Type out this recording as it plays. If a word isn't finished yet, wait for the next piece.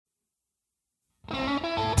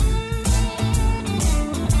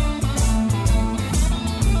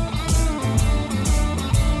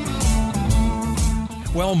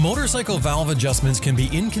While motorcycle valve adjustments can be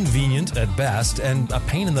inconvenient at best and a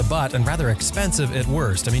pain in the butt and rather expensive at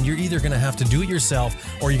worst, I mean, you're either going to have to do it yourself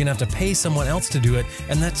or you're going to have to pay someone else to do it,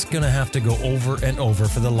 and that's going to have to go over and over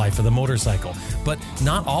for the life of the motorcycle. But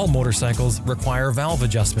not all motorcycles require valve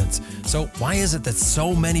adjustments. So why is it that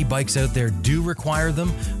so many bikes out there do require them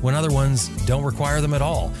when other ones don't require them at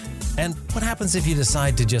all? And what happens if you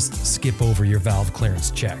decide to just skip over your valve clearance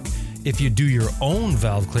check? If you do your own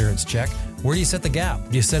valve clearance check, where do you set the gap?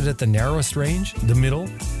 Do you set it at the narrowest range, the middle,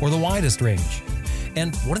 or the widest range?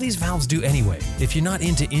 And what do these valves do anyway? If you're not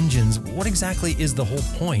into engines, what exactly is the whole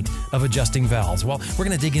point of adjusting valves? Well, we're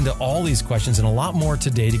going to dig into all these questions and a lot more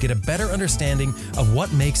today to get a better understanding of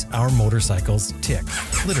what makes our motorcycles tick,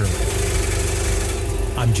 literally.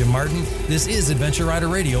 I'm Jim Martin. This is Adventure Rider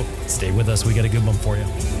Radio. Stay with us. We got a good one for you.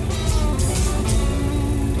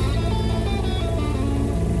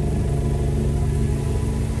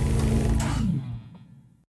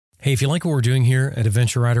 Hey, if you like what we're doing here at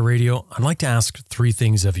Adventure Rider Radio, I'd like to ask three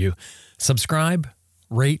things of you. Subscribe,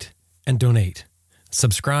 rate, and donate.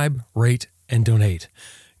 Subscribe, rate, and donate.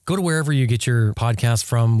 Go to wherever you get your podcast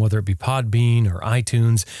from, whether it be Podbean or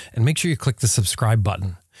iTunes, and make sure you click the subscribe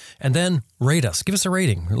button. And then rate us. Give us a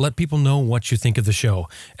rating. Let people know what you think of the show.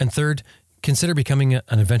 And third, consider becoming an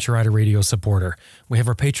Adventure Rider Radio supporter. We have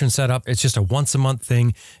our Patreon set up. It's just a once-a-month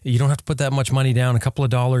thing. You don't have to put that much money down, a couple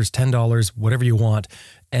of dollars, $10, whatever you want.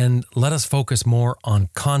 And let us focus more on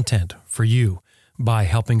content for you by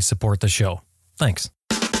helping support the show. Thanks.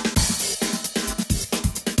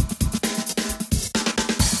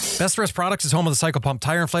 Best Rest Products is home of the Cycle Pump,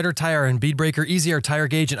 Tire Inflator, Tire and Bead Breaker, Easy Air Tire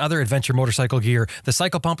Gauge, and other adventure motorcycle gear. The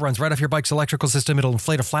Cycle Pump runs right off your bike's electrical system. It'll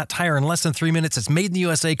inflate a flat tire in less than 3 minutes. It's made in the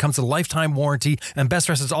USA, comes with a lifetime warranty, and Best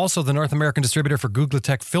Rest is also the North American distributor for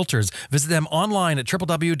Googletech filters. Visit them online at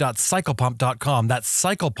www.cyclepump.com. That's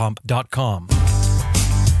cyclepump.com.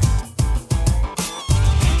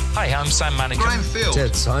 Hi, I'm Sam Manningham. Brian Field.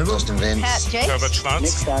 Ted Simon. Austin Vince. Pat Jakes. Herbert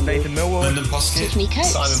Schwartz. Nathan Millwall. Lyndon Poskett. Tiffany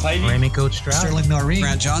Coates. Simon Paley. Remy Coach Stroud. Sterling Noreen.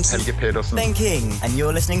 Grant Johnson. Helge Pedersen. Ben King, and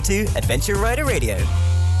you're listening to Adventure Rider Radio.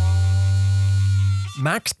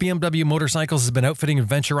 Max BMW Motorcycles has been outfitting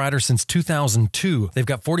Adventure Riders since 2002. They've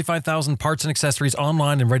got 45,000 parts and accessories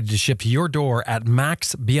online and ready to ship to your door at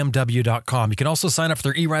maxbmw.com. You can also sign up for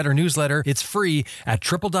their e-rider newsletter. It's free at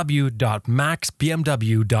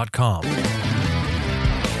www.maxbmw.com.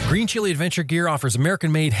 Green Chili Adventure Gear offers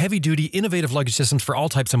American-made, heavy-duty, innovative luggage systems for all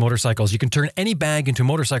types of motorcycles. You can turn any bag into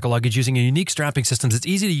motorcycle luggage using a unique strapping system that's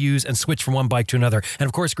easy to use and switch from one bike to another. And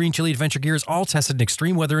of course, Green Chili Adventure Gear is all tested in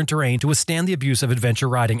extreme weather and terrain to withstand the abuse of adventure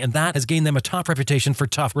riding, and that has gained them a top reputation for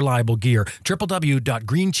tough, reliable gear.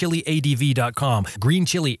 www.greenchiliadv.com.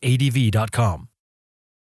 greenchiliadv.com.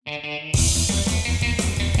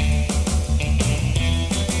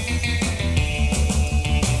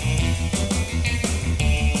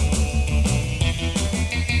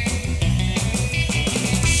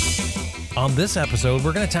 On this episode,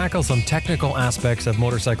 we're going to tackle some technical aspects of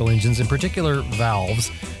motorcycle engines, in particular valves.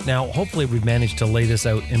 Now, hopefully we've managed to lay this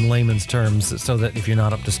out in layman's terms so that if you're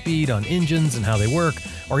not up to speed on engines and how they work,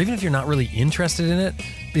 or even if you're not really interested in it,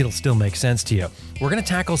 it'll still make sense to you. We're going to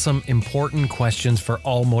tackle some important questions for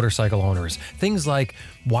all motorcycle owners. Things like,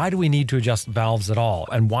 why do we need to adjust valves at all?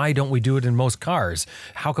 And why don't we do it in most cars?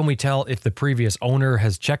 How can we tell if the previous owner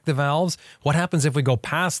has checked the valves? What happens if we go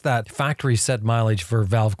past that factory set mileage for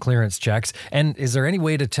valve clearance checks? And is there any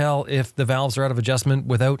way to tell if the valves are out of adjustment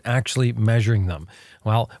without actually measuring them?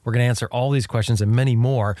 Well, we're going to answer all these questions and many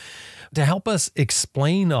more. To help us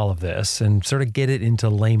explain all of this and sort of get it into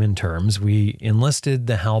layman terms, we enlisted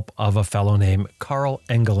the help of a fellow named Carl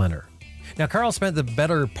Engeliner. Now, Carl spent the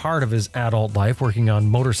better part of his adult life working on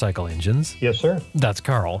motorcycle engines. Yes, sir. That's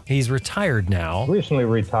Carl. He's retired now. Recently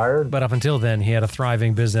retired. But up until then, he had a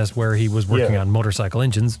thriving business where he was working on motorcycle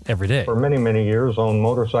engines every day. For many, many years, owned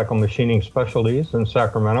Motorcycle Machining Specialties in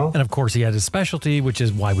Sacramento. And of course, he had his specialty, which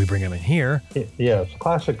is why we bring him in here. Yes,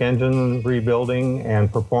 classic engine rebuilding and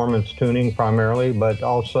performance tuning primarily, but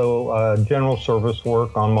also general service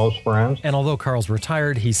work on most brands. And although Carl's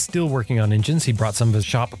retired, he's still working on engines. He brought some of his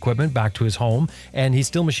shop equipment back to his home, and he's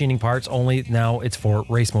still machining parts, only now it's for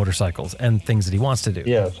race motorcycles and things that he wants to do.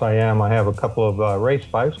 Yes, I am. I have a couple of race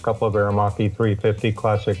bikes, a couple of Aramaki 350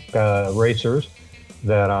 classic racers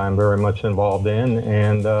that I'm very much involved in,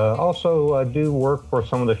 and also do work for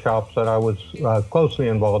some of the shops that I was closely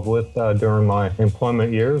involved with during my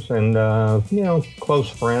employment years, and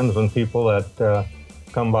close friends and people that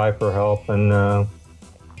come by for help and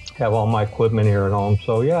have all my equipment here at home.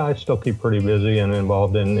 So yeah, I still keep pretty busy and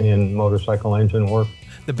involved in motorcycle engine work.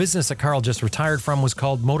 The business that Carl just retired from was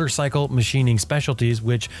called Motorcycle Machining Specialties,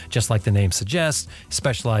 which, just like the name suggests,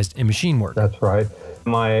 specialized in machine work. That's right.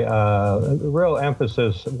 My real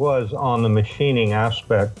emphasis was on the machining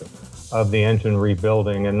aspect of the engine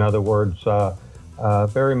rebuilding. In other words,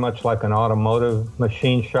 very much like an automotive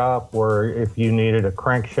machine shop, where if you needed a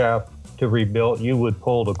crankshaft to rebuild, you would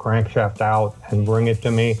pull the crankshaft out and bring it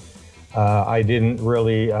to me. I didn't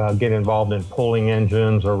really get involved in pulling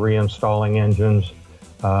engines or reinstalling engines.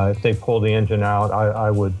 If they pulled the engine out,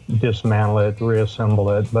 I would dismantle it,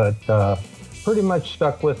 reassemble it, but pretty much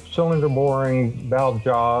stuck with cylinder boring, valve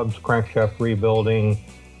jobs, crankshaft rebuilding,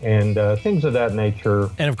 and things of that nature.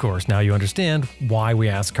 And of course, now you understand why we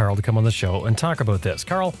asked Carl to come on the show and talk about this.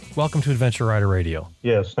 Carl, welcome to Adventure Rider Radio.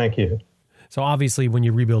 Yes, thank you. So obviously, when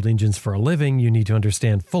you rebuild engines for a living, you need to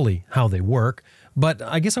understand fully how they work. But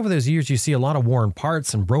I guess over those years, you see a lot of worn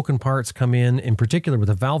parts and broken parts come in particular with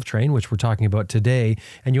a valve train, which we're talking about today,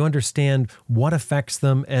 and you understand what affects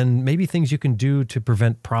them and maybe things you can do to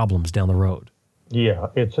prevent problems down the road. Yeah,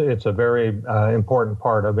 it's a very important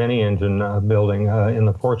part of any engine building in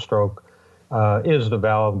the four-stroke is the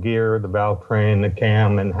valve gear, the valve train, the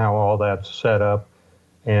cam, and how all that's set up,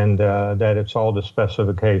 and that it's all to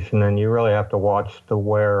specification, and you really have to watch the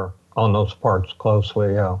wear on those parts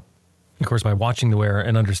closely. Of course, by watching the wear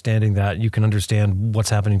and understanding that, you can understand what's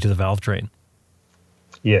happening to the valve train.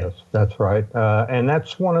 Yes, that's right. And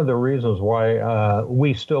that's one of the reasons why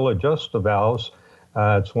we still adjust the valves.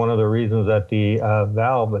 It's one of the reasons that the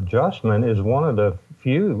valve adjustment is one of the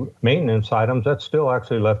few maintenance items that's still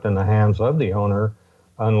actually left in the hands of the owner,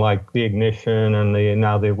 unlike the ignition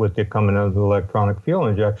and with the coming of the electronic fuel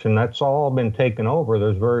injection. That's all been taken over.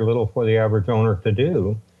 There's very little for the average owner to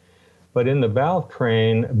do. But in the valve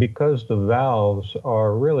train, because the valves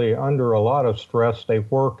are really under a lot of stress, they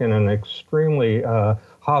work in an extremely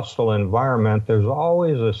hostile environment. There's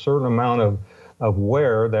always a certain amount of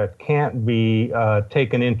wear that can't be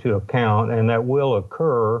taken into account, and that will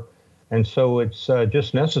occur. And so it's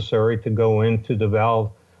just necessary to go into the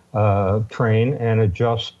valve train and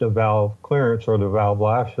adjust the valve clearance, or the valve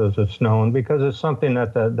lash as it's known, because it's something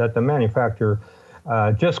that the manufacturer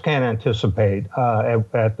just can't anticipate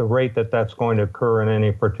at the rate that's going to occur in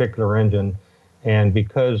any particular engine. And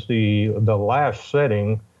because the lash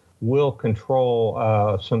setting will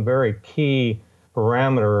control some very key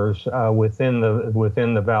parameters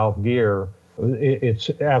within the valve gear,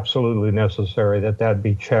 it's absolutely necessary that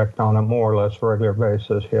be checked on a more or less regular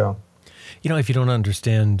basis. Yeah. You know, if you don't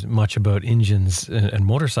understand much about engines and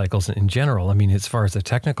motorcycles in general, I mean, as far as the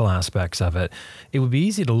technical aspects of it, it would be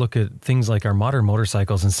easy to look at things like our modern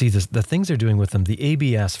motorcycles and see the things they're doing with them. The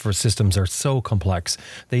ABS for systems are so complex.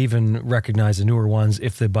 They even recognize the newer ones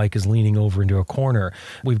if the bike is leaning over into a corner.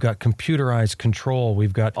 We've got computerized control.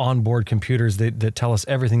 We've got onboard computers that tell us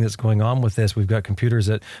everything that's going on with this. We've got computers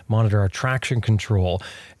that monitor our traction control.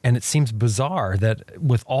 And it seems bizarre that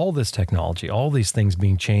with all this technology, all these things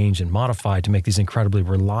being changed and modified to make these incredibly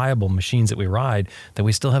reliable machines that we ride, that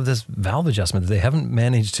we still have this valve adjustment, that they haven't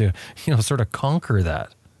managed to, sort of conquer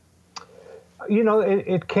that.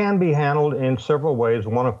 It can be handled in several ways.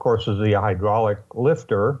 One, of course, is the hydraulic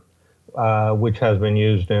lifter, which has been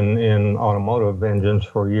used in automotive engines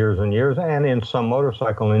for years and years, and in some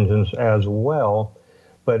motorcycle engines as well.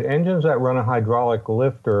 But engines that run a hydraulic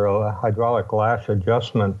lifter, a hydraulic lash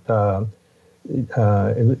adjustment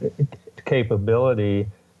capability,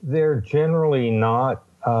 they're generally not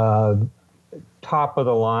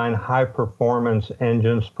top-of-the-line, high-performance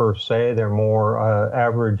engines per se. They're more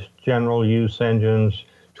average general-use engines,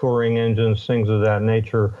 touring engines, things of that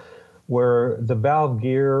nature, where the valve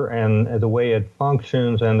gear and the way it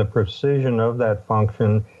functions and the precision of that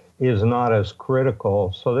function is not as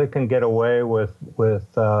critical. So they can get away with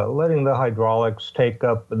letting the hydraulics take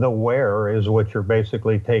up the wear, is what you're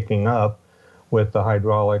basically taking up with the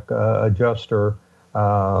hydraulic adjuster.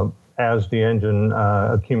 As the engine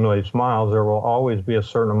accumulates miles, there will always be a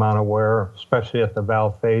certain amount of wear, especially at the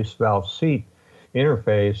valve face, valve seat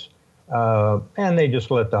interface, and they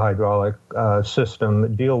just let the hydraulic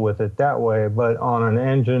system deal with it that way. But on an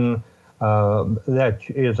engine that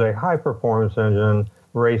is a high-performance engine,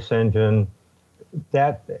 race engine,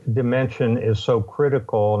 that dimension is so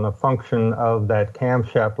critical, and the function of that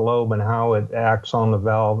camshaft lobe and how it acts on the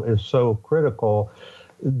valve is so critical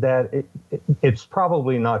that it's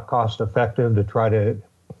probably not cost effective to try to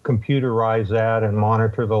computerize that and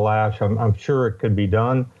monitor the lash. I'm sure it could be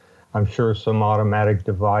done. I'm sure some automatic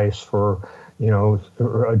device for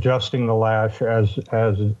adjusting the lash as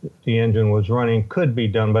the engine was running could be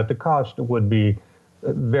done, but the cost would be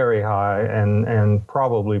very high and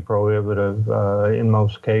probably prohibitive in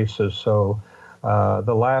most cases. So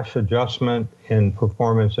the lash adjustment in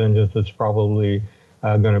performance engines is probably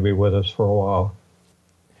going to be with us for a while.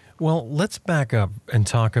 Well, let's back up and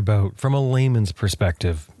talk about, from a layman's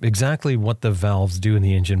perspective, exactly what the valves do in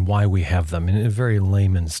the engine, why we have them, in very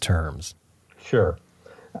layman's terms. Sure.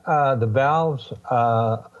 The valves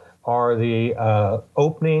are the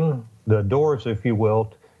opening, the doors, if you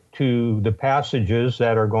will, to the passages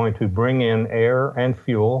that are going to bring in air and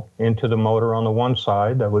fuel into the motor on the one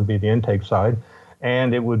side. That would be the intake side.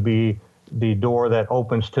 And it would be the door that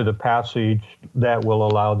opens to the passage that will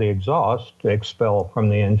allow the exhaust to expel from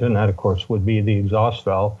the engine. That, of course, would be the exhaust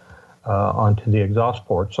valve onto the exhaust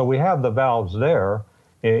port. So we have the valves there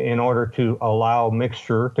in order to allow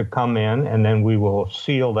mixture to come in, and then we will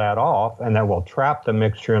seal that off, and that will trap the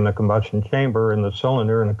mixture in the combustion chamber, in the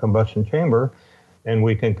cylinder in the combustion chamber, and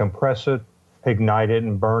we can compress it, ignite it,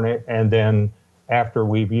 and burn it, and then after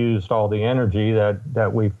we've used all the energy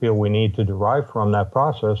that we feel we need to derive from that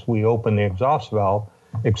process, we open the exhaust valve,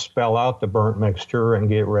 expel out the burnt mixture, and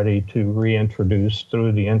get ready to reintroduce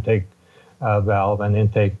through the intake valve and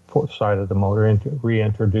intake side of the motor,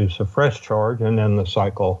 reintroduce a fresh charge, and then the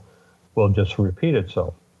cycle will just repeat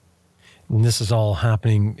itself. And this is all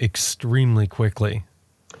happening extremely quickly.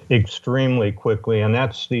 Extremely quickly, and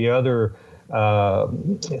that's the other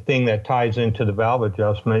thing that ties into the valve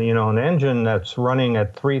adjustment. You know, an engine that's running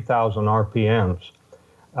at 3,000 RPMs,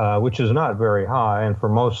 which is not very high, and for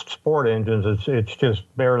most sport engines, it's just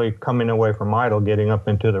barely coming away from idle, getting up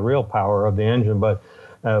into the real power of the engine. But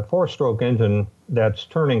a four-stroke engine that's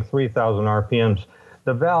turning 3,000 RPMs,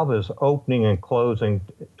 the valve is opening and closing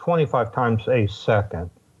 25 times a second.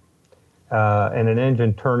 And an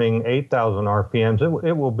engine turning 8,000 RPMs,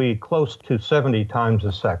 it will be close to 70 times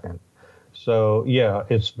a second. So, yeah,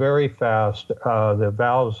 it's very fast. The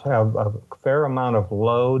valves have a fair amount of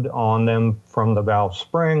load on them from the valve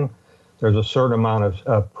spring. There's a certain amount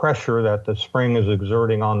of pressure that the spring is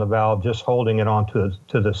exerting on the valve, just holding it onto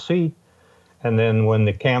the seat. And then when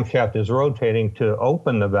the camshaft is rotating to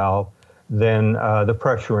open the valve, then the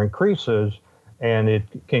pressure increases, and it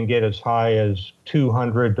can get as high as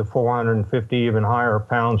 200 to 450, even higher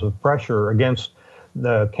pounds of pressure against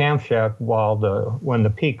the camshaft, when the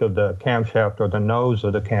peak of the camshaft, or the nose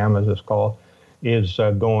of the cam, as it's called, is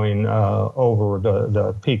going over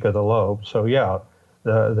the peak of the lobe. So yeah,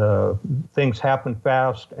 the things happen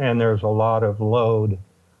fast, and there's a lot of load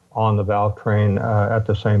on the valve train at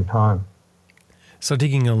the same time. So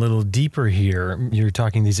digging a little deeper here, you're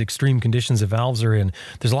talking these extreme conditions the valves are in.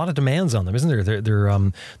 There's a lot of demands on them, isn't there?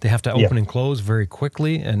 They have to open and close very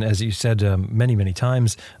quickly, and as you said many, many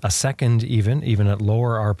times, a second even at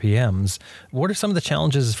lower RPMs. What are some of the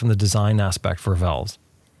challenges from the design aspect for valves?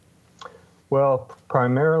 Well,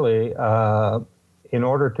 primarily, in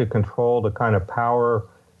order to control the kind of power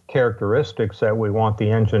characteristics that we want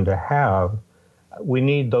the engine to have, we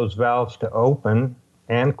need those valves to open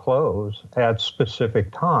and close at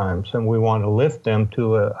specific times, and we want to lift them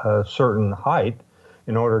to a certain height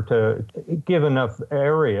in order to give enough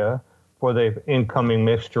area for the incoming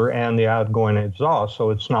mixture and the outgoing exhaust, so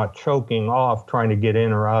it's not choking off trying to get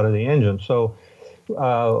in or out of the engine. So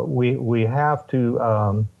we have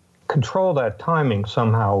to control that timing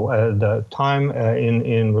somehow, the time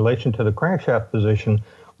in relation to the crankshaft position,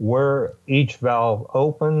 where each valve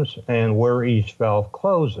opens and where each valve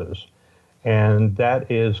closes. And that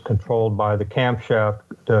is controlled by the camshaft,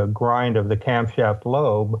 the grind of the camshaft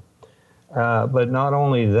lobe. But not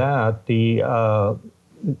only that,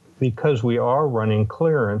 because we are running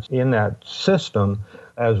clearance in that system,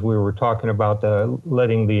 as we were talking about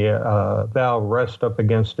letting the valve rest up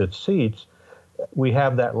against its seats, we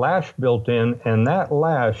have that lash built in, and that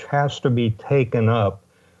lash has to be taken up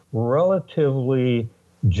relatively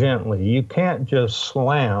gently. You can't just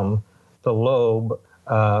slam the lobe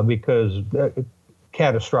because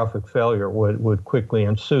catastrophic failure would quickly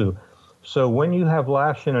ensue. So when you have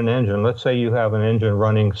lash in an engine, let's say you have an engine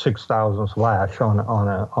running 6,000ths lash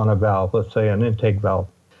on a valve, let's say an intake valve,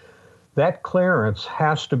 that clearance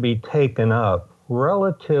has to be taken up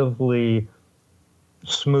relatively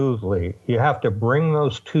smoothly. You have to bring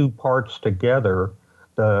those two parts together,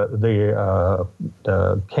 the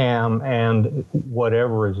cam and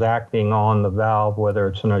whatever is acting on the valve, whether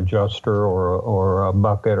it's an adjuster or a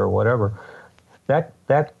bucket or whatever.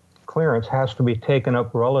 That clearance has to be taken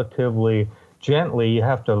up relatively gently. You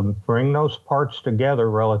have to bring those parts together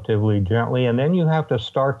relatively gently, and then you have to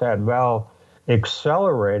start that valve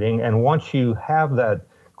accelerating. And once you have that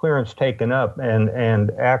clearance taken up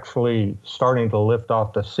and actually starting to lift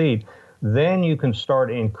off the seat, then you can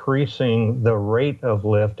start increasing the rate of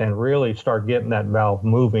lift and really start getting that valve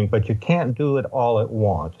moving, but you can't do it all at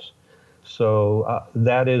once. So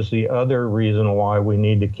that is the other reason why we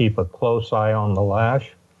need to keep a close eye on the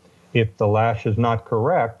lash. If the lash is not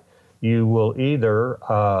correct, you will either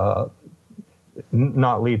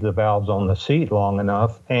not leave the valves on the seat long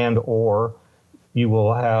enough, and or you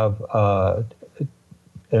will have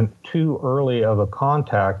too early of a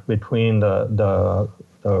contact between the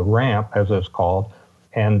ramp, as it's called,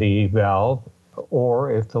 and the valve.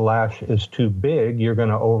 Or if the lash is too big, you're going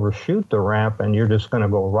to overshoot the ramp and you're just going to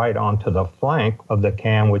go right onto the flank of the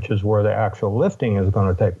cam, which is where the actual lifting is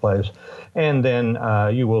going to take place. And then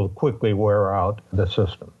you will quickly wear out the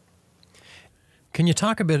system. Can you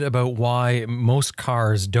talk a bit about why most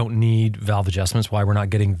cars don't need valve adjustments, why we're not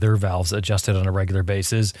getting their valves adjusted on a regular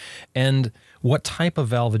basis, and what type of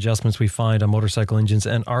valve adjustments we find on motorcycle engines,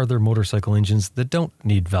 and are there motorcycle engines that don't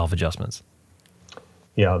need valve adjustments?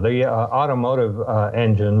 Yeah, the automotive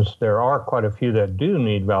engines, there are quite a few that do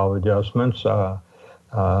need valve adjustments. My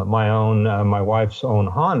wife's own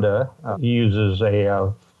Honda uses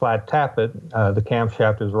a flat tappet. The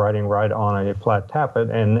camshaft is riding right on a flat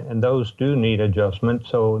tappet, and those do need adjustment.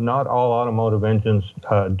 So not all automotive engines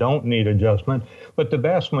don't need adjustment, but the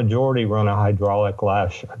vast majority run a hydraulic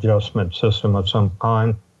lash adjustment system of some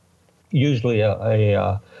kind, usually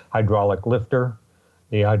a hydraulic lifter.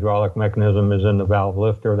 The hydraulic mechanism is in the valve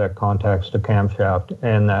lifter that contacts the camshaft,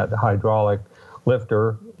 and that hydraulic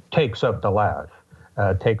lifter takes up the lash,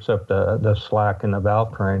 takes up the slack in the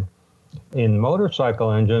valve train. In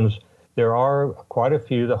motorcycle engines, there are quite a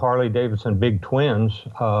few. The Harley-Davidson Big Twins,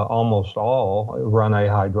 almost all run a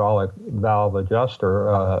hydraulic valve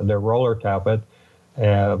adjuster. They're roller tappet,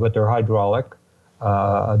 but they're hydraulic.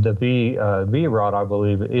 The V-Rod, I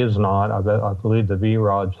believe, is not. I believe the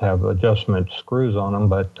V-Rods have adjustment screws on them,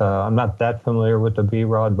 but I'm not that familiar with the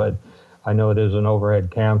V-Rod, but I know it is an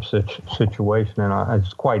overhead cam situation, and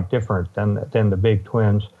it's quite different than the Big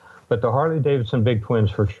Twins. But the Harley-Davidson Big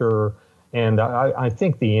Twins for sure, and I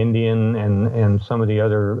think the Indian and some of the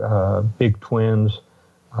other Big Twins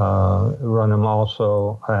run them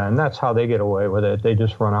also, and that's how they get away with it. They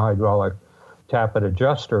just run a hydraulic tappet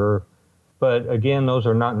adjuster. But again, those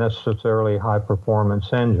are not necessarily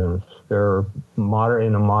high-performance engines. They're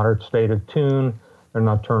in a moderate state of tune. They're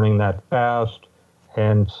not turning that fast,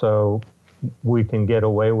 and so we can get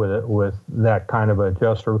away with it with that kind of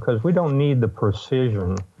adjuster because we don't need the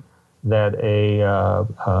precision that a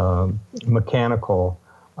mechanical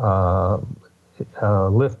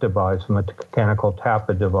lift device, a mechanical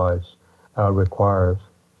tappet device requires.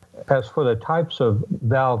 As for the types of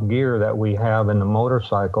valve gear that we have in the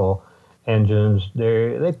motorcycle engines,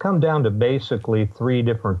 they come down to basically three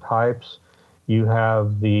different types. You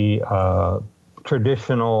have the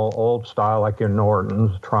traditional old style, like your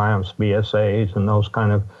Nortons, Triumphs, BSAs, and those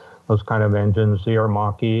kind of engines. The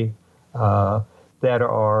Aramaki that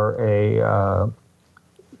are a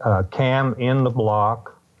cam in the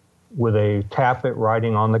block with a tappet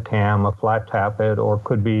riding on the cam, a flat tappet, or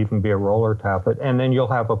could even be a roller tappet, and then you'll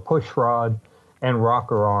have a push rod and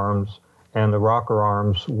rocker arms. And the rocker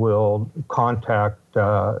arms will contact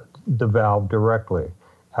the valve directly.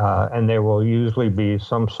 And there will usually be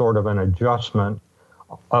some sort of an adjustment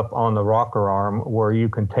up on the rocker arm where you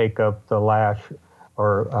can take up the lash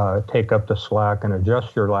or take up the slack and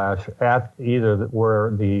adjust your lash at either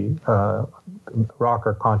where the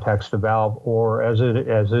rocker contacts the valve, or as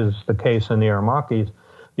is the case in the Aramakis,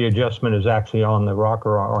 the adjustment is actually on the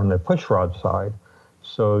rocker on the push rod side.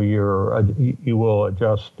 So you will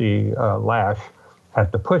adjust the lash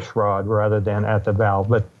at the push rod rather than at the valve,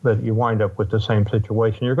 but you wind up with the same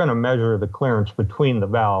situation. You're going to measure the clearance between the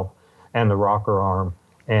valve and the rocker arm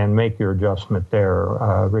and make your adjustment there,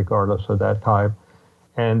 regardless of that type.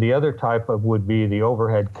 And the other type would be the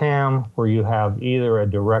overhead cam, where you have either a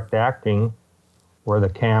direct acting, where the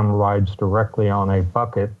cam rides directly on a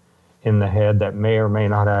bucket in the head that may or may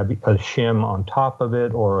not have a shim on top of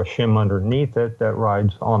it or a shim underneath it that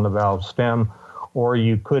rides on the valve stem, or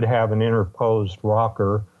you could have an interposed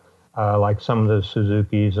rocker like some of the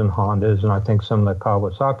Suzukis and Hondas, and I think some of the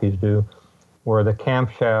Kawasaki's do, where the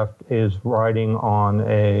camshaft is riding on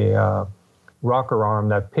a rocker arm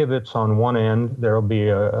that pivots on one end. There will be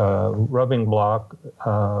a rubbing block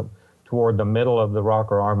toward the middle of the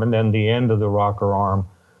rocker arm, and then the end of the rocker arm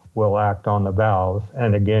will act on the valve.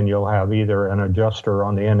 And again, you'll have either an adjuster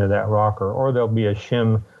on the end of that rocker, or there'll be a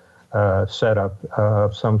shim setup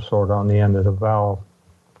of some sort on the end of the valve,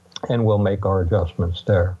 and we'll make our adjustments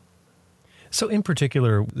there. So in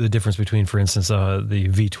particular, the difference between, for instance, the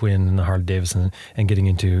V-twin and the Harley-Davidson and getting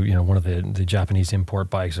into, one of the Japanese import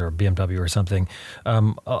bikes or BMW or something,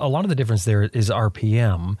 a lot of the difference there is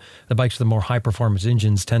RPM. The bikes with the more high-performance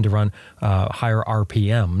engines tend to run higher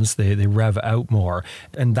RPMs. They rev out more.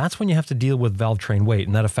 And that's when you have to deal with valve train weight,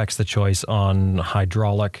 and that affects the choice on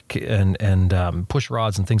hydraulic and push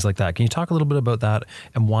rods and things like that. Can you talk a little bit about that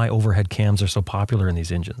and why overhead cams are so popular in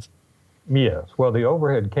these engines? Yes. Well, the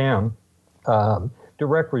overhead cam,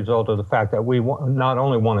 direct result of the fact that we not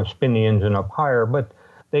only want to spin the engine up higher, but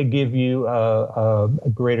they give you a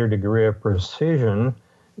greater degree of precision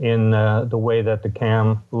in the way that the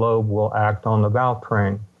cam lobe will act on the valve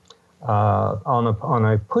train. On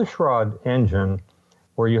a pushrod engine,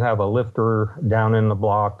 where you have a lifter down in the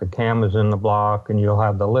block, the cam is in the block, and you'll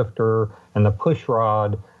have the lifter and the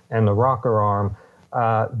pushrod and the rocker arm,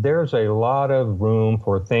 there's a lot of room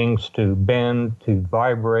for things to bend, to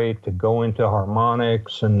vibrate, to go into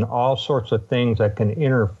harmonics, and all sorts of things that can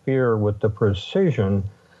interfere with the precision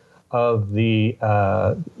of the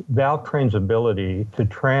valve train's ability to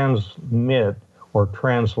transmit or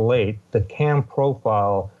translate the cam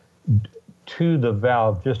profile to the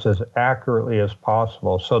valve just as accurately as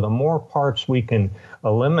possible. So the more parts we can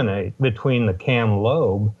eliminate between the cam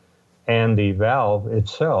lobe and the valve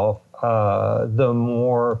itself, the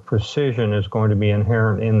more precision is going to be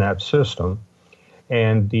inherent in that system.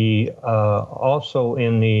 And the also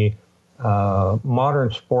in the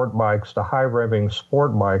modern sport bikes, the high-revving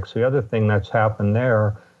sport bikes, the other thing that's happened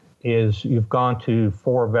there is you've gone to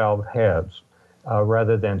 4 valve heads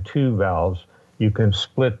rather than 2 valves. You can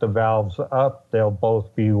split the valves up. They'll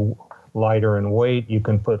both be lighter in weight. You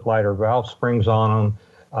can put lighter valve springs on them.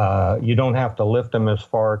 You don't have to lift them as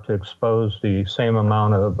far to expose the same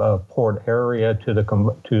amount of port area to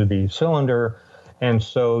the cylinder. And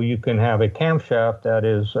so you can have a camshaft that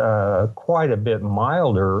is quite a bit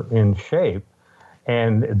milder in shape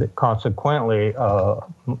and consequently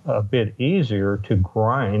a bit easier to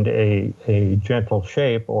grind a gentle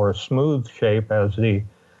shape or a smooth shape as the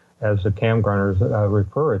cam grinders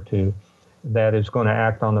refer it to, that is going to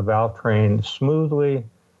act on the valve train smoothly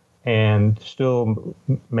and still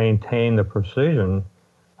maintain the precision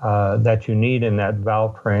that you need in that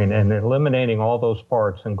valve train. And eliminating all those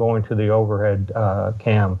parts and going to the overhead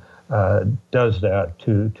cam does that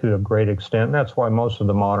to a great extent. And that's why most of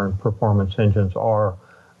the modern performance engines are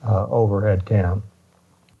overhead cam.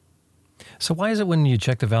 So why is it when you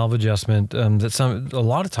check the valve adjustment that a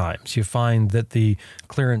lot of times you find that the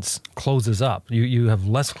clearance closes up? You have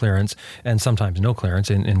less clearance and sometimes no clearance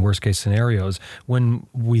in worst case scenarios. When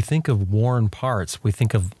we think of worn parts, we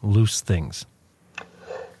think of loose things.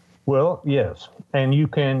 Well, yes, and you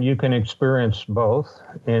can experience both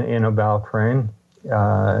in a valve train.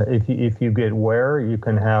 If you get wear, you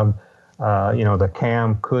can have the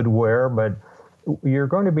cam could wear, but you're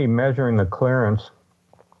going to be measuring the clearance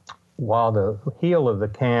while the heel of the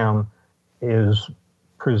cam is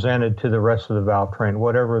presented to the rest of the valve train,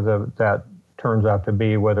 whatever that turns out to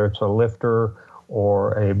be, whether it's a lifter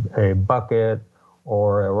or a bucket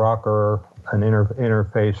or a rocker, an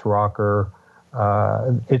interface rocker,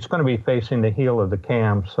 it's going to be facing the heel of the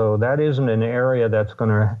cam. So that isn't an area that's going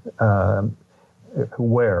to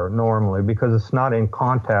wear normally because it's not in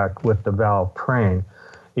contact with the valve train.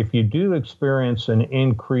 If you do experience an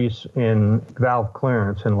increase in valve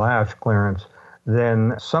clearance and lash clearance,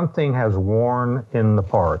 then something has worn in the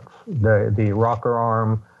parts. The rocker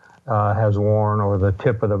arm has worn, or the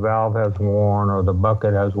tip of the valve has worn, or the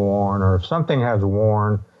bucket has worn, or something has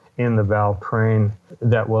worn in the valve train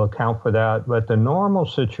that will account for that. But the normal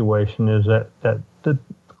situation is that the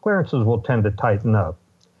clearances will tend to tighten up.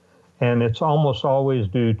 And it's almost always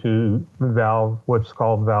due to what's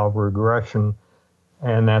called valve regression.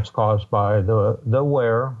 And that's caused by the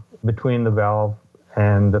wear between the valve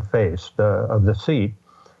and the face of the seat.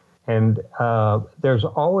 And there's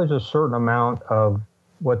always a certain amount of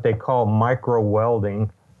what they call micro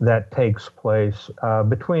welding that takes place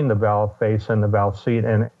between the valve face and the valve seat,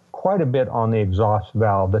 and quite a bit on the exhaust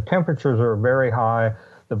valve. The temperatures are very high.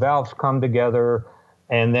 The valves come together.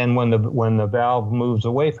 And then when the valve moves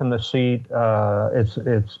away from the seat,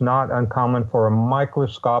 it's not uncommon for a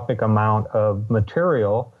microscopic amount of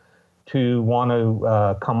material to want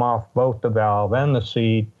to come off both the valve and the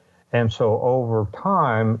seat. And so over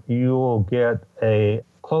time, you'll get a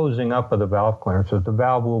closing up of the valve clearances. The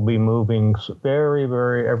valve will be moving very,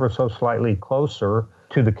 very ever so slightly closer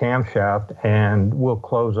to the camshaft and will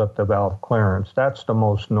close up the valve clearance. That's the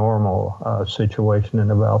most normal situation in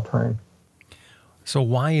the valve train. So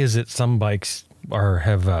why is it some bikes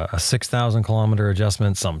have a 6,000 kilometer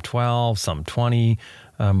adjustment, some 12, some 20?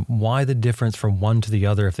 Why the difference from one to the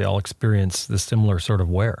other if they all experience the similar sort of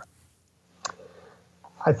wear?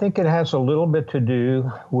 I think it has a little bit to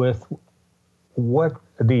do with what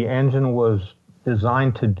the engine was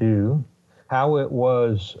designed to do, how it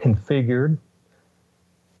was configured,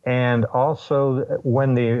 and also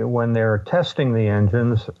when they're testing the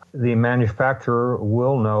engines, the manufacturer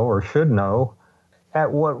will know or should know at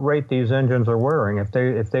what rate these engines are wearing. If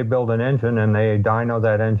they build an engine and they dyno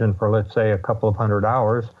that engine for, let's say, a couple of 100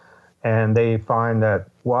 hours, and they find that,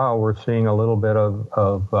 wow, we're seeing a little bit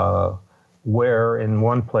of wear in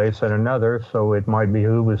one place and another, so it might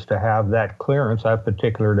behoove us to have that clearance, that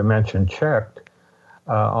particular dimension checked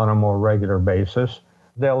on a more regular basis,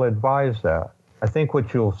 they'll advise that. I think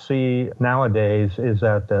what you'll see nowadays is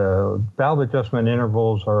that the valve adjustment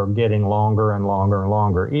intervals are getting longer and longer and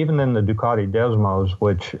longer. Even in the Ducati Desmos,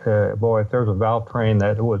 which, boy, if there's a valve train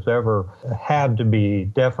that was ever had to be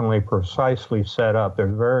definitely precisely set up,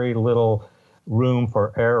 there's very little room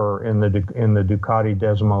for error in the Ducati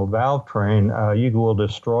Desmo valve train. You will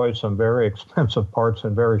destroy some very expensive parts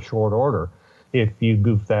in very short order if you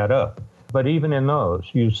goof that up. But even in those,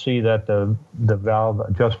 you see that the valve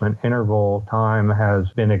adjustment interval time has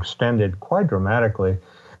been extended quite dramatically.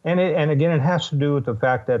 And again, it has to do with the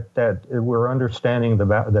fact that we're understanding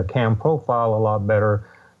the cam profile a lot better,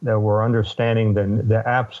 that we're understanding the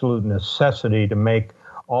absolute necessity to make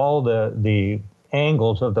all the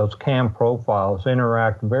angles of those cam profiles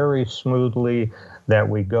interact very smoothly, that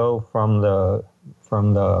we go from the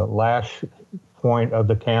lash point of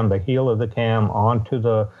the cam, the heel of the cam, onto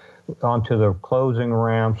the closing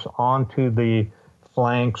ramps, onto the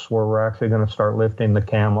flanks where we're actually going to start lifting the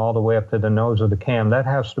cam all the way up to the nose of the cam. That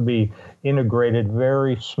has to be integrated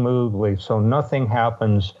very smoothly so nothing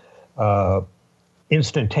happens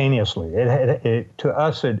instantaneously. To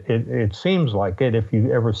us, it seems like it. If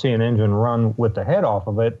you ever see an engine run with the head off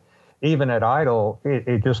of it, even at idle,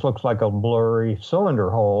 it just looks like a blurry cylinder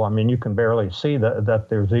hole. I mean, you can barely see that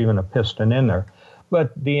there's even a piston in there.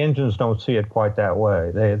 But the engines don't see it quite that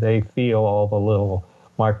way. They feel all the little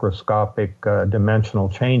microscopic dimensional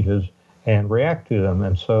changes and react to them.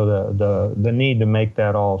 And so the need to make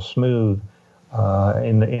that all smooth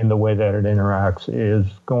in the way that it interacts is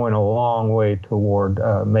going a long way toward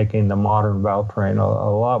making the modern valve train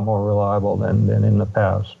a lot more reliable than in the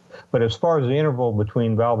past. But as far as the interval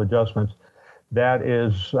between valve adjustments, that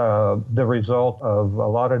is the result of a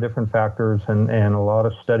lot of different factors and a lot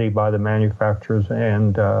of study by the manufacturers,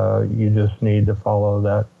 and you just need to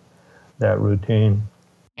follow that routine.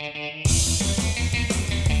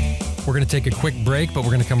 We're going to take a quick break, but we're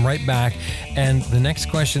going to come right back. And the next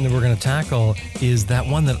question that we're going to tackle is that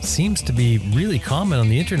one that seems to be really common on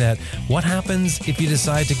the internet. What happens if you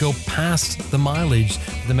decide to go past the mileage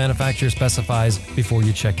the manufacturer specifies before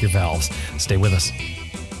you check your valves? Stay with us.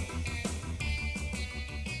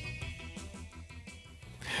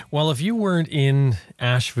 Well, if you weren't in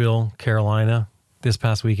Asheville, Carolina this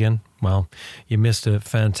past weekend, well, you missed a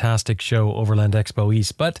fantastic show, Overland Expo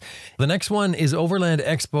East. But the next one is Overland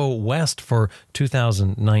Expo West for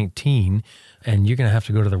 2019. And you're going to have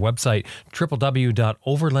to go to their website,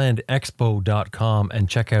 www.overlandexpo.com, and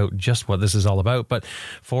check out just what this is all about. But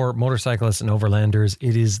for motorcyclists and overlanders,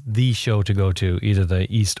 it is the show to go to, either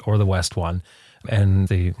the East or the West one. And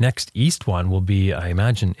the next East one will be, I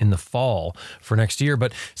imagine, in the fall for next year.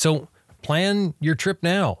 But so plan your trip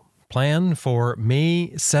now. Plan for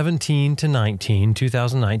May 17 to 19,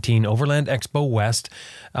 2019, Overland Expo West.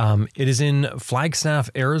 It is in Flagstaff,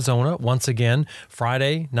 Arizona. Once again,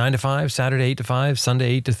 Friday, 9 to 5, Saturday, 8 to 5,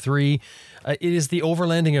 Sunday, 8 to 3. It is the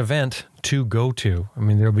overlanding event to go to. I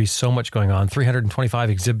mean, there'll be so much going on. 325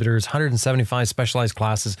 exhibitors, 175 specialized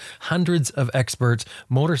classes, hundreds of experts,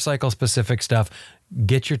 motorcycle-specific stuff.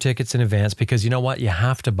 Get your tickets in advance because you know what? You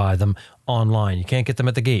have to buy them online. You can't get them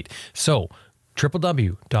at the gate. So,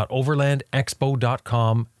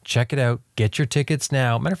 www.overlandexpo.com. Check it out. Get your tickets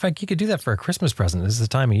now. Matter of fact, you could do that for a Christmas present. This is the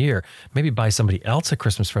time of year. Maybe buy somebody else a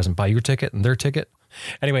Christmas present. Buy your ticket and their ticket.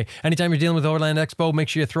 Anyway, anytime you're dealing with Overland Expo, make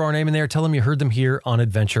sure you throw our name in there. Tell them you heard them here on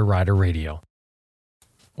Adventure Rider Radio.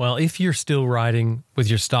 Well, if you're still riding with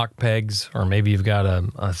your stock pegs, or maybe you've got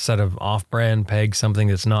a set of off-brand pegs, something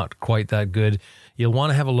that's not quite that good, you'll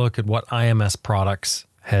want to have a look at what IMS Products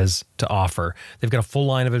has to offer. They've got a full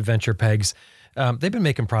line of adventure pegs. They've been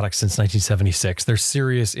making products since 1976. They're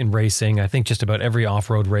serious in racing. I think just about every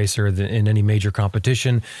off-road racer in any major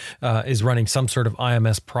competition is running some sort of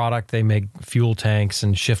IMS product. They make fuel tanks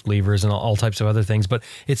and shift levers and all types of other things. But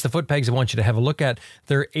it's the foot pegs I want you to have a look at.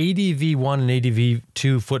 Their ADV1 and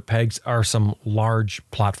ADV2 foot pegs are some large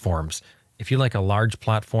platforms. If you like a large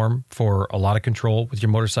platform for a lot of control with your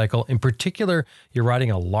motorcycle, in particular, you're riding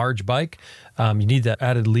a large bike, you need that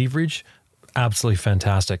added leverage. Absolutely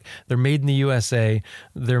fantastic. They're made in the USA.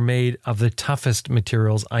 They're made of the toughest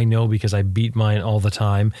materials I know because I beat mine all the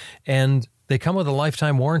time. And they come with a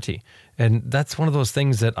lifetime warranty. And that's one of those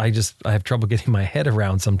things that I have trouble getting my head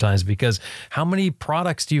around sometimes, because how many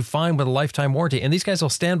products do you find with a lifetime warranty? And these guys will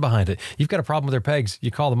stand behind it. You've got a problem with their pegs,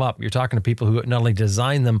 you call them up. You're talking to people who not only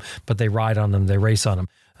design them, but they ride on them, they race on them.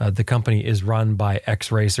 The company is run by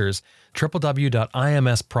ex-racers.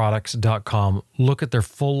 www.imsproducts.com. Look at their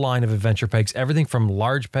full line of adventure pegs, everything from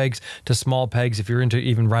large pegs to small pegs. If you're into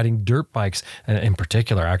even riding dirt bikes, and in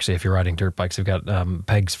particular, actually, if you're riding dirt bikes, they've got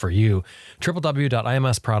pegs for you.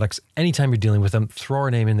 www.imsproducts. Anytime you're dealing with them, throw our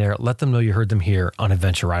name in there. Let them know you heard them here on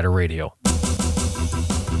Adventure Rider Radio.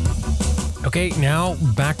 Okay, now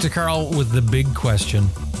back to Carl with the big question.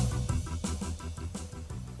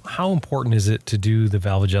 How important is it to do the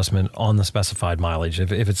valve adjustment on the specified mileage?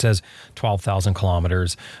 If it says 12,000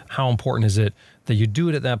 kilometers, how important is it that you do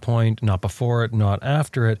it at that point, not before it, not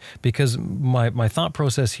after it? Because my thought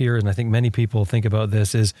process here, and I think many people think about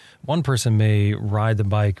this, is one person may ride the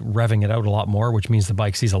bike revving it out a lot more, which means the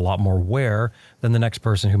bike sees a lot more wear than the next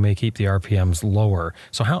person who may keep the RPMs lower.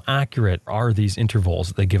 So how accurate are these intervals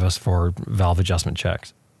that they give us for valve adjustment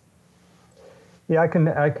checks? Yeah, I can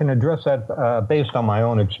address that based on my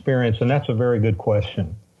own experience, and that's a very good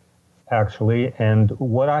question, actually. And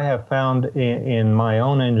what I have found in my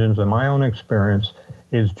own engines and my own experience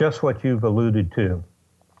is just what you've alluded to.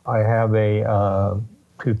 I have a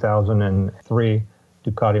 2003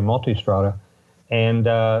 Ducati Multistrada, and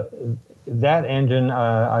that engine,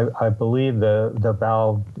 I believe the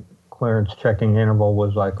valve clearance checking interval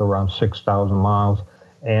was like around 6,000 miles.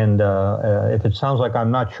 And if it sounds like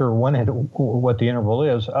I'm not sure what the interval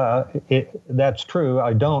is, that's true.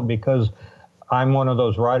 I don't, because I'm one of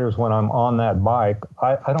those riders when I'm on that bike,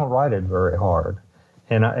 I don't ride it very hard.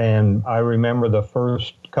 And I remember the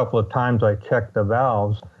first couple of times I checked the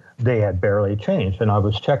valves, they had barely changed. And I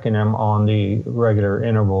was checking them on the regular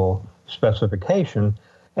interval specification.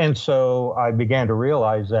 And so I began to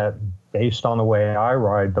realize that based on the way I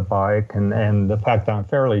ride the bike and the fact that I'm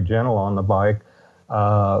fairly gentle on the bike,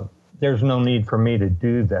 there's no need for me to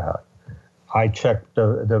do that. I check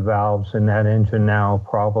the valves in that engine now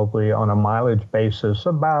probably on a mileage basis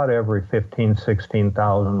about every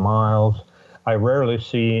 16,000 miles. I rarely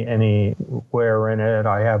see any wear in it.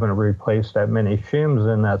 I haven't replaced that many shims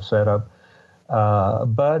in that setup.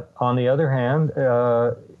 But on the other hand,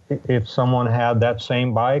 if someone had that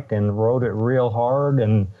same bike and rode it real hard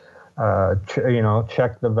and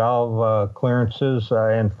checked the valve clearances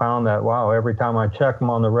and found that, wow, every time I check them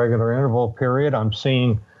on the regular interval period, I'm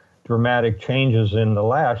seeing dramatic changes in the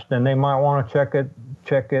lash, then they might want to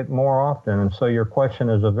check it more often. And so your question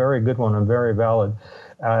is a very good one and very valid.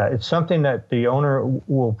 It's something that the owner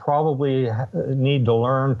will probably need to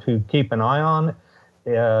learn to keep an eye on.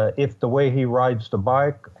 If the way he rides the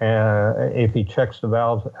bike, if he checks the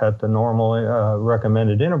valves at the normal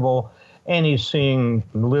recommended interval, and he's seeing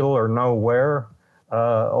little or no wear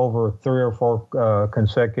over 3 or 4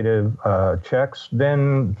 consecutive checks,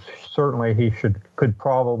 then certainly he could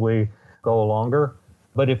probably go longer.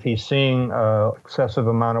 But if he's seeing excessive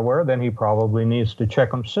amount of wear, then he probably needs to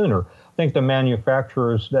check them sooner. I think the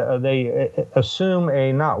manufacturers, they assume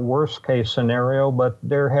a not worst case scenario, but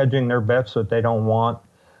they're hedging their bets that they don't want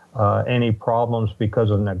any problems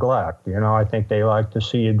because of neglect. I think they like to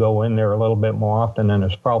see you go in there a little bit more often than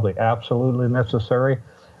is probably absolutely necessary.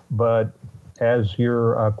 But as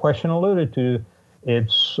your question alluded to,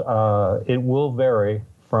 it will vary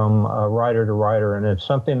from rider to rider, and it's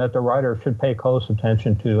something that the rider should pay close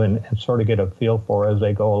attention to and sort of get a feel for as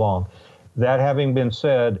they go along. That having been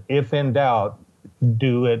said, if in doubt,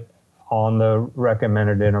 do it on the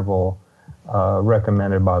recommended interval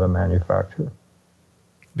recommended by the manufacturer.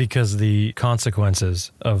 Because the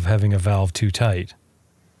consequences of having a valve too tight.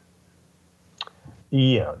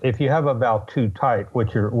 Yeah, if you have a valve too tight,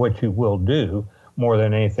 what you will do more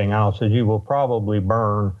than anything else is you will probably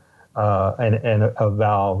burn a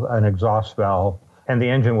valve, an exhaust valve, and the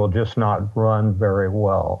engine will just not run very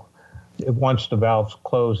well. Once the valves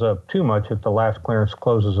close up too much, if the lash clearance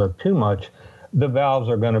closes up too much, the valves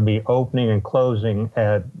are going to be opening and closing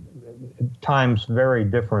at times very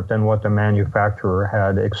different than what the manufacturer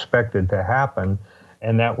had expected to happen,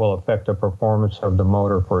 and that will affect the performance of the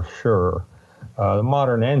motor for sure. The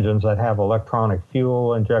modern engines that have electronic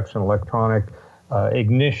fuel injection, electronic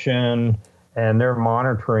ignition, and they're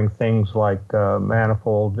monitoring things like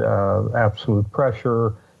manifold absolute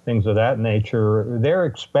pressure, things of that nature, they're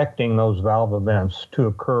expecting those valve events to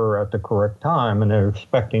occur at the correct time, and they're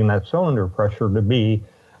expecting that cylinder pressure to be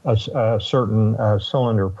a certain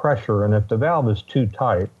cylinder pressure. And if the valve is too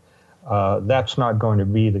tight, that's not going to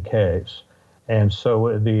be the case. And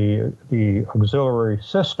so the auxiliary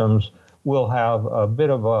systems will have a bit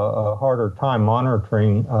of a harder time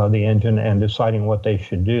monitoring the engine and deciding what they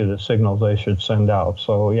should do, the signals they should send out.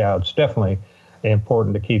 So yeah, it's definitely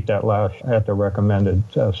important to keep that lash at the recommended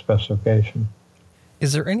specification.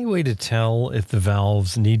 Is there any way to tell if the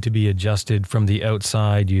valves need to be adjusted from the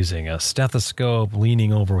outside using a stethoscope,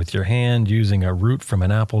 leaning over with your hand, using a root from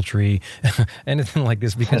an apple tree, anything like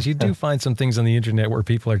this? Because you do find some things on the internet where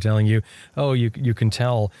people are telling you, oh, you can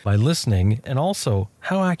tell by listening. And also,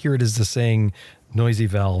 how accurate is the saying noisy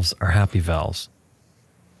valves are happy valves?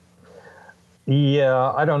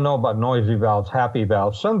 Yeah, I don't know about noisy valves, happy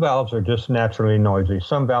valves. Some valves are just naturally noisy.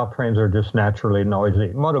 Some valve trains are just naturally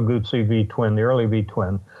noisy. Moto Guzzi V-twin, the early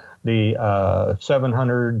V-twin, the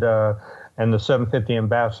 700 and the 750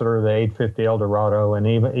 Ambassador, the 850 Eldorado, and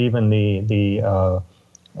even the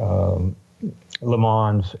Le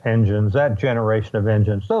Mans engines, that generation of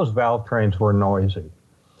engines, those valve trains were noisy.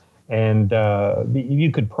 And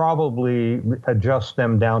you could probably adjust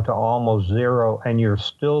them down to almost zero, and you're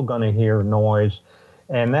still going to hear noise.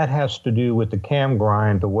 And that has to do with the cam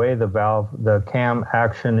grind, the way the cam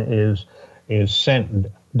action is sent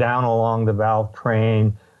down along the valve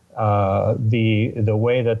train, the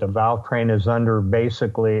way that the valve train is under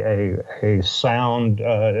basically a sound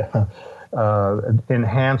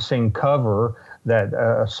enhancing cover, that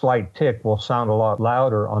a slight tick will sound a lot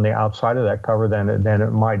louder on the outside of that cover than it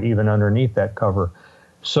might even underneath that cover.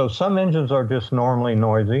 So some engines are just normally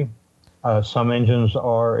noisy. Some engines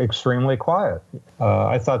are extremely quiet.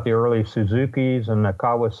 I thought the early Suzukis and the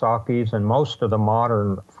Kawasaki's and most of the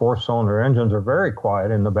modern four-cylinder engines are very quiet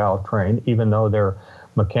in the valve train, even though they're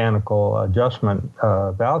mechanical adjustment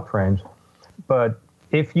valve trains. But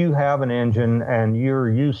if you have an engine and you're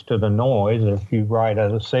used to the noise, if you ride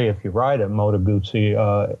at Moto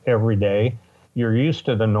Guzzi every day, you're used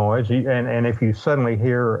to the noise. And if you suddenly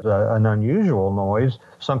hear an unusual noise,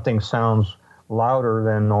 something sounds louder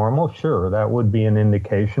than normal, sure, that would be an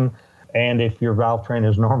indication. And if your valve train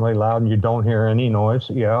is normally loud and you don't hear any noise,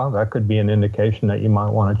 yeah, that could be an indication that you might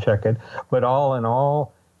want to check it. But all in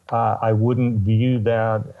all, I wouldn't view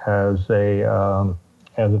that as a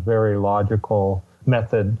very logical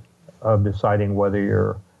method of deciding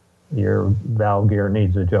whether your valve gear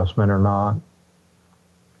needs adjustment or not.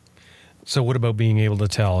 So what about being able to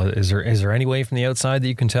tell? Is there any way from the outside that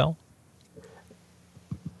you can tell?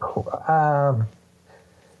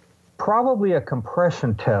 Probably a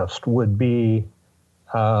compression test would be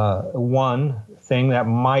one thing that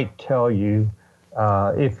might tell you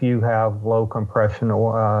if you have low compression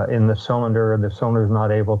in the cylinder is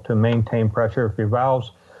not able to maintain pressure. If your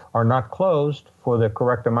valves are not closed for the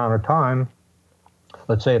correct amount of time,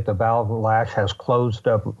 let's say if the valve lash has closed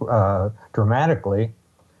up dramatically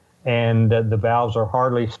and the valves are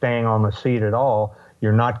hardly staying on the seat at all,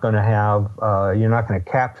 you're not going to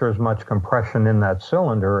capture as much compression in that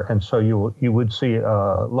cylinder, and so you would see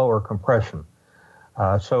lower compression.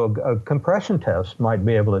 So a compression test might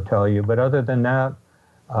be able to tell you, but other than that,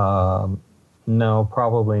 no,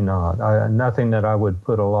 probably not. Nothing that I would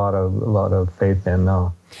put a lot of faith in.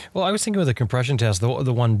 No. Well, I was thinking with a compression test,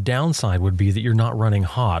 the one downside would be that you're not running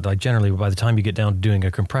hot. Like generally, by the time you get down to doing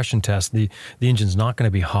a compression test, the engine's not going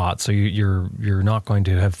to be hot, so you're not going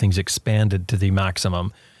to have things expanded to the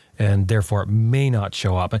maximum, and therefore it may not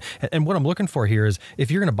show up. And what I'm looking for here is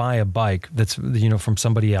if you're going to buy a bike that's from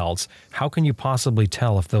somebody else, how can you possibly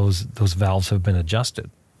tell if those valves have been adjusted?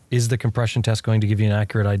 Is the compression test going to give you an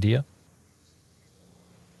accurate idea?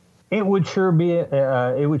 It would sure be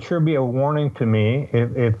a warning to me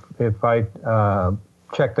if I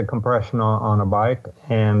check the compression on a bike,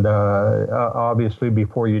 and obviously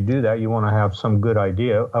before you do that, you want to have some good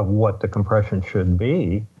idea of what the compression should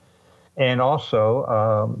be. And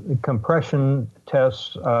also, compression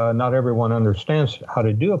tests, not everyone understands how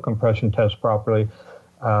to do a compression test properly,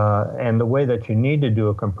 and the way that you need to do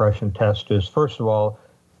a compression test is, first of all,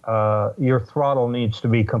 your throttle needs to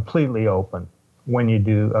be completely open when you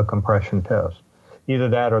do a compression test. Either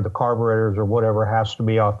that or the carburetors or whatever has to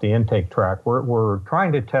be off the intake track. We're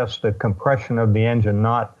trying to test the compression of the engine,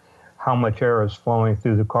 not how much air is flowing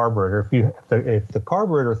through the carburetor. If the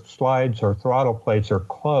carburetor slides or throttle plates are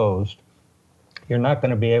closed, you're not going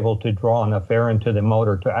to be able to draw enough air into the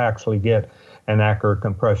motor to actually get an accurate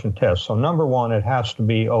compression test. So number one, it has to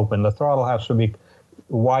be open. The throttle has to be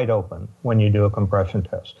wide open when you do a compression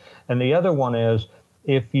test. And the other one is,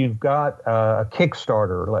 if you've got a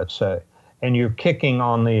Kickstarter, let's say, and you're kicking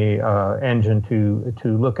on the engine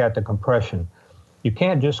to look at the compression, you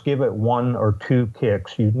can't just give it 1 or 2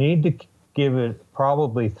 kicks. You need to give it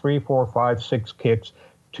probably 3, 4, 5, 6 kicks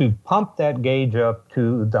to pump that gauge up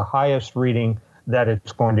to the highest reading that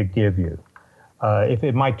it's going to give you. If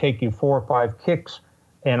it might take you 4 or 5 kicks,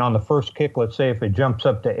 and on the first kick, let's say if it jumps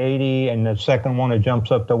up to 80, and the second one it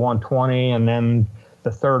jumps up to 120, and then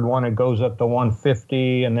the third one it goes up to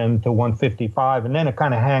 150, and then to 155, and then it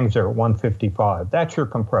kind of hangs there at 155. That's your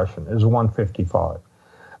compression, is 155.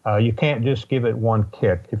 You can't just give it 1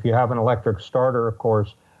 kick. If you have an electric starter, of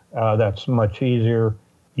course, that's much easier.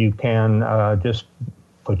 You can just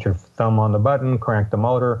put your thumb on the button, crank the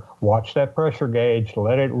motor, watch that pressure gauge,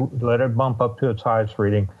 let it bump up to its highest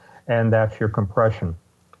reading, and that's your compression.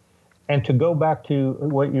 And to go back to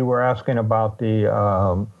what you were asking about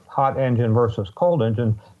the hot engine versus cold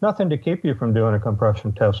engine, nothing to keep you from doing a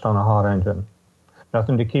compression test on a hot engine.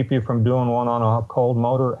 Nothing to keep you from doing one on a cold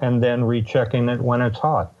motor and then rechecking it when it's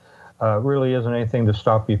hot. Really isn't anything to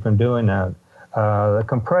stop you from doing that. The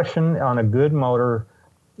compression on a good motor,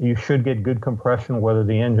 you should get good compression whether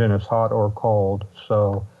the engine is hot or cold.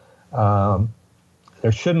 So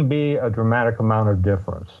there shouldn't be a dramatic amount of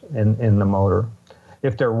difference in the motor.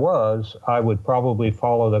 If there was, I would probably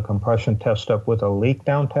follow the compression test up with a leak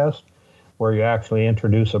down test, where you actually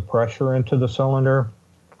introduce a pressure into the cylinder,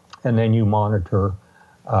 and then you monitor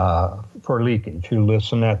for leakage. You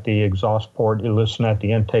listen at the exhaust port, you listen at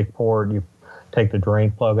the intake port, you take the drain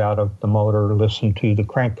plug out of the motor, listen to the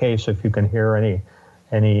crankcase if you can hear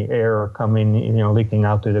any air coming, leaking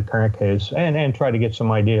out through the crankcase, and try to get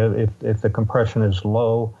some idea if the compression is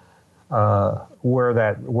low, where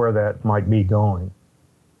that might be going.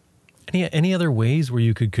 Any other ways where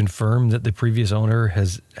you could confirm that the previous owner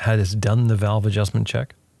has done the valve adjustment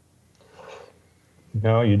check?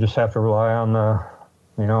 No, you just have to rely on the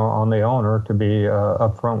owner to be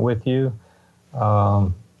upfront with you.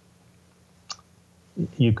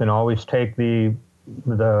 You can always take the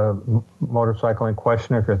motorcycle in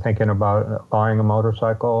question if you're thinking about buying a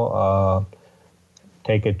motorcycle.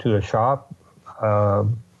 Take it to a shop.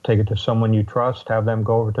 Take it to someone you trust. Have them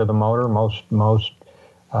go over to the motor. Most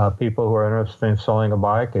people who are interested in selling a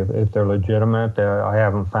bike, if they're legitimate, I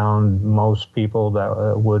haven't found most people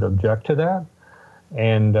that would object to that.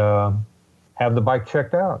 And have the bike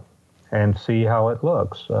checked out and see how it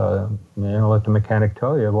looks. Let the mechanic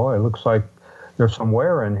tell you, boy, it looks like there's some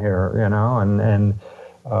wear in here, and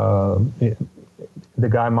the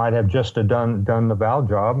guy might have just done the valve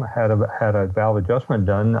job, had a valve adjustment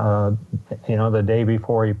done, the day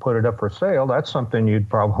before he put it up for sale. That's something you'd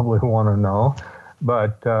probably want to know.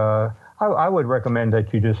 But I would recommend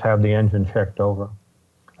that you just have the engine checked over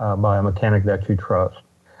by a mechanic that you trust.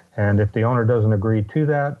 And if the owner doesn't agree to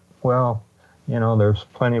that, well, there's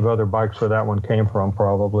plenty of other bikes where that one came from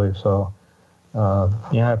probably. So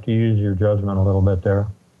you have to use your judgment a little bit there.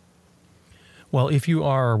 Well, if you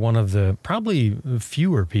are one of the probably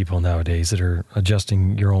fewer people nowadays that are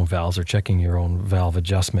adjusting your own valves or checking your own valve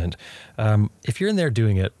adjustment, if you're in there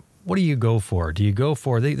doing it, what do you go for? Do you go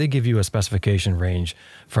for, they give you a specification range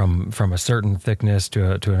from a certain thickness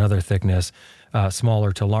to another thickness,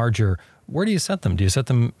 smaller to larger. Where do you set them? Do you set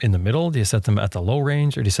them in the middle? Do you set them at the low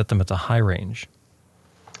range, or do you set them at the high range?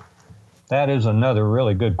 That is another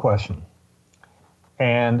really good question.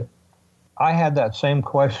 And I had that same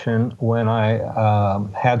question when I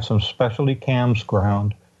had some specialty cams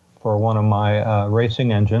ground for one of my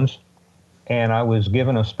racing engines, and I was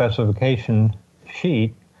given a specification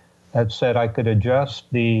sheet that said I could adjust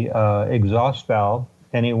the exhaust valve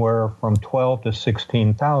anywhere from 12 to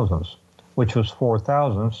 16 thousandths, which was 4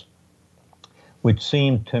 thousandths, which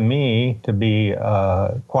seemed to me to be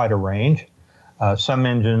quite a range. Some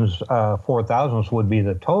engines, 4 thousandths would be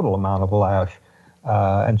the total amount of lash.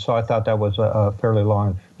 And so I thought that was a fairly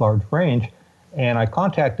large range. And I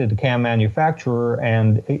contacted the cam manufacturer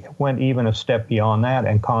and went even a step beyond that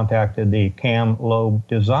and contacted the cam lobe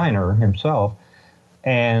designer himself.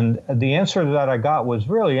 And the answer that I got was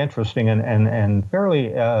really interesting and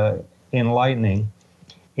fairly enlightening,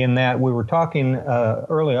 in that we were talking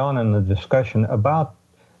early on in the discussion about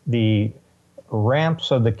the ramps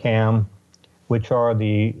of the cam, which are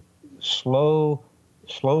the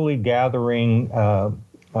slowly gathering,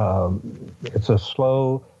 it's a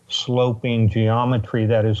slow sloping geometry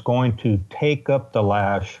that is going to take up the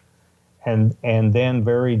lash and then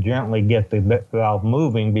very gently get the valve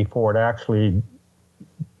moving before it actually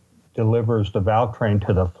delivers the valve train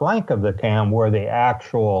to the flank of the cam where the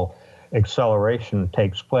actual acceleration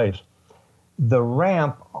takes place. The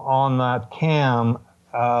ramp on that cam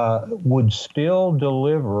would still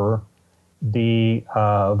deliver the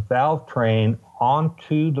valve train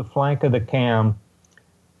onto the flank of the cam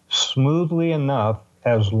smoothly enough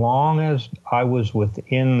as long as I was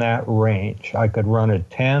within that range. I could run at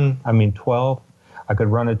 12, I could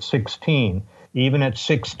run at 16. Even at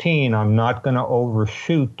 16, I'm not going to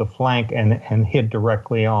overshoot the flank and hit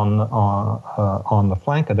directly on the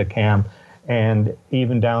flank of the cam. And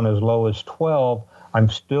even down as low as 12, I'm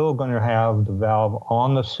still going to have the valve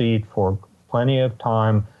on the seat for plenty of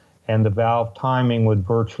time, and the valve timing would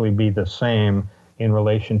virtually be the same in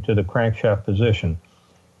relation to the crankshaft position.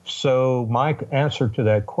 So my answer to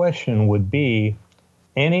that question would be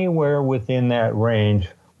anywhere within that range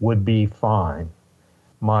would be fine.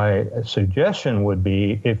 My suggestion would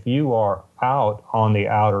be if you are out on the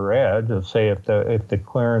outer edge, let's say if the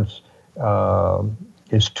clearance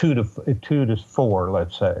is 2 to 4,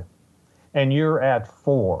 let's say, and you're at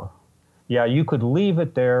 4, yeah, you could leave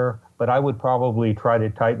it there, but I would probably try to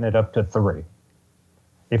tighten it up to 3.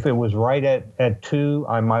 If it was right at 2,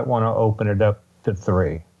 I might want to open it up to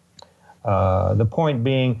 3. The point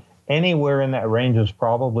being, anywhere in that range is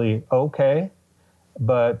probably okay,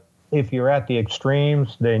 but if you're at the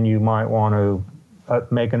extremes, then you might want to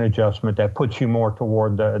make an adjustment that puts you more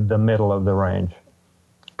toward the middle of the range.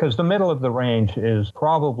 Because the middle of the range is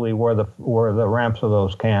probably where the ramps of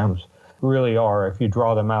those cams really are. If you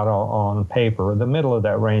draw them out on paper, the middle of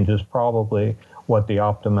that range is probably what the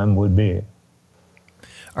optimum would be.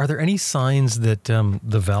 Are there any signs that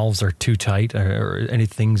the valves are too tight, or any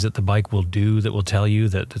things that the bike will do that will tell you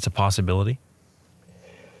that it's a possibility?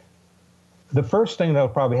 The first thing that will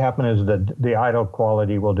probably happen is that the idle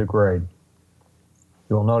quality will degrade.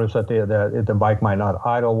 You'll notice that the bike might not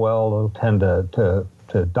idle well. It'll tend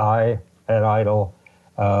to die at idle,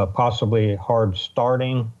 possibly hard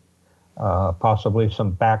starting, possibly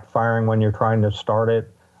some backfiring when you're trying to start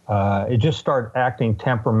it. It just start acting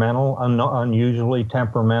temperamental, unusually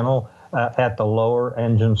temperamental at the lower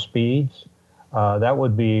engine speeds. That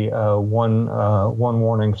would be one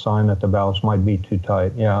warning sign that the valves might be too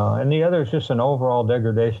tight. Yeah, and the other is just an overall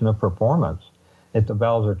degradation of performance. If the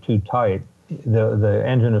valves are too tight, the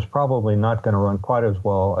engine is probably not going to run quite as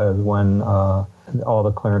well as when all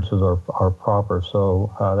the clearances are proper.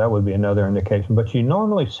 So that would be another indication. But you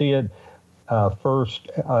normally see it first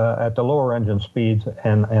at the lower engine speeds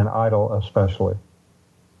and idle especially.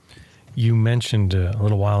 You mentioned a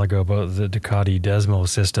little while ago about the Ducati Desmo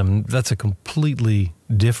system. That's a completely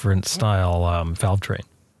different style valve train.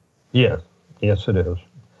 Yes, it is.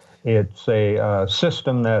 It's a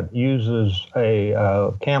system that uses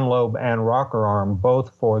a cam lobe and rocker arm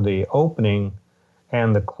both for the opening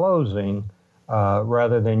and the closing,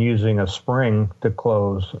 rather than using a spring to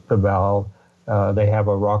close the valve. They have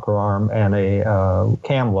a rocker arm and a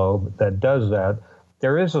cam lobe that does that.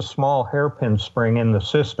 There is a small hairpin spring in the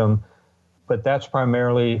system, but that's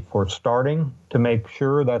primarily for starting, to make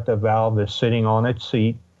sure that the valve is sitting on its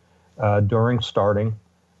seat during starting,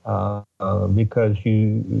 because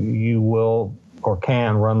you will or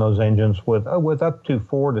can run those engines with up to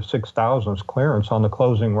 4 to 6 thousandths clearance on the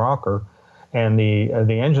closing rocker, and the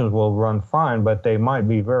engines will run fine, but they might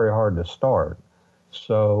be very hard to start.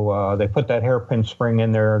 So they put that hairpin spring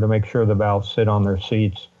in there to make sure the valves sit on their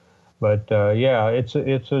seats. But yeah, it's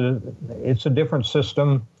a different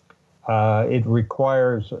system. It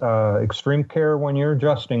requires extreme care when you're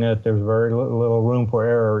adjusting it. There's very little room for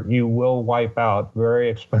error. You will wipe out very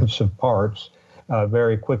expensive parts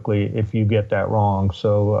very quickly if you get that wrong.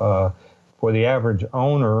 So for the average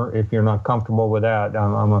owner, if you're not comfortable with that,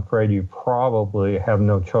 I'm afraid you probably have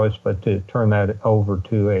no choice but to turn that over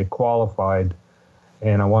to a qualified,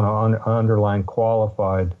 and I want to underline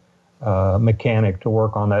qualified, mechanic to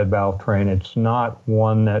work on that valve train. It's not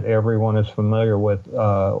one that everyone is familiar with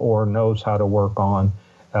or knows how to work on.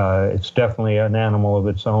 It's definitely an animal of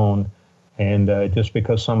its own, and just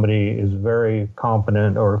because somebody is very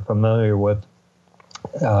competent or familiar with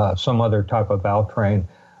some other type of valve train,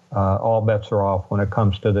 all bets are off when it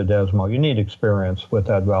comes to the Desmo. You need experience with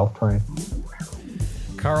that valve train.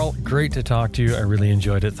 Carl, great to talk to you. I really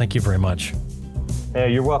enjoyed it. Thank you very much.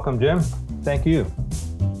 Hey, you're welcome, Jim. Thank you.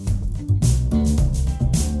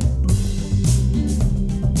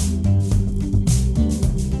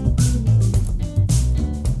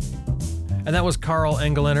 And that was Carl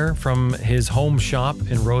Engeliner from his home shop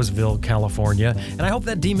in Roseville, California. And I hope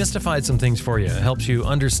that demystified some things for you. It helps you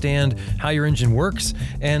understand how your engine works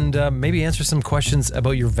and maybe answer some questions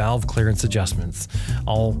about your valve clearance adjustments,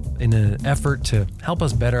 all in an effort to help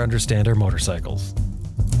us better understand our motorcycles.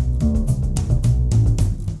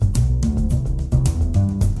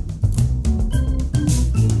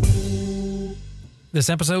 This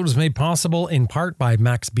episode was made possible in part by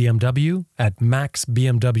Max BMW at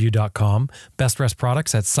maxbmw.com, Best Rest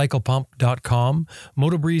Products at cyclepump.com,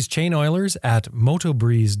 MotoBreeze Chain Oilers at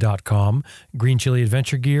motobreeze.com, Green Chili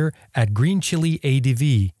Adventure Gear at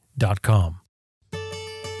greenchiliadv.com.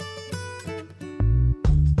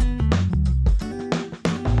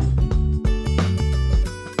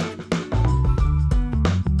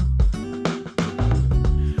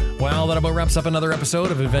 Well, that about wraps up another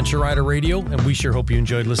episode of Adventure Rider Radio, and we sure hope you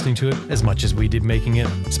enjoyed listening to it as much as we did making it.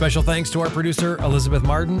 Special thanks to our producer, Elizabeth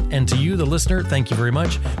Martin, and to you, the listener, thank you very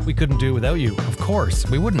much. We couldn't do it without you. Of course,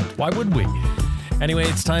 we wouldn't. Why would we? Anyway,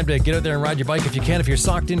 it's time to get out there and ride your bike if you can. If you're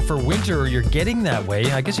socked in for winter or you're getting that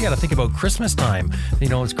way, I guess you got to think about Christmas time. You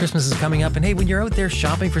know, as Christmas is coming up, and hey, when you're out there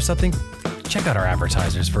shopping for something, check out our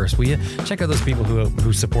advertisers first, will you? Check out those people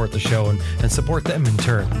who support the show and support them in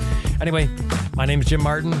turn. Anyway, my name is Jim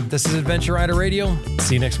Martin. This is Adventure Rider Radio.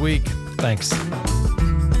 See you next week. Thanks.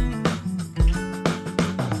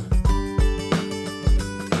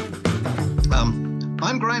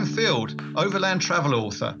 I'm Graham Field, overland travel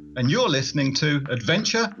author, and you're listening to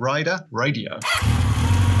Adventure Rider Radio.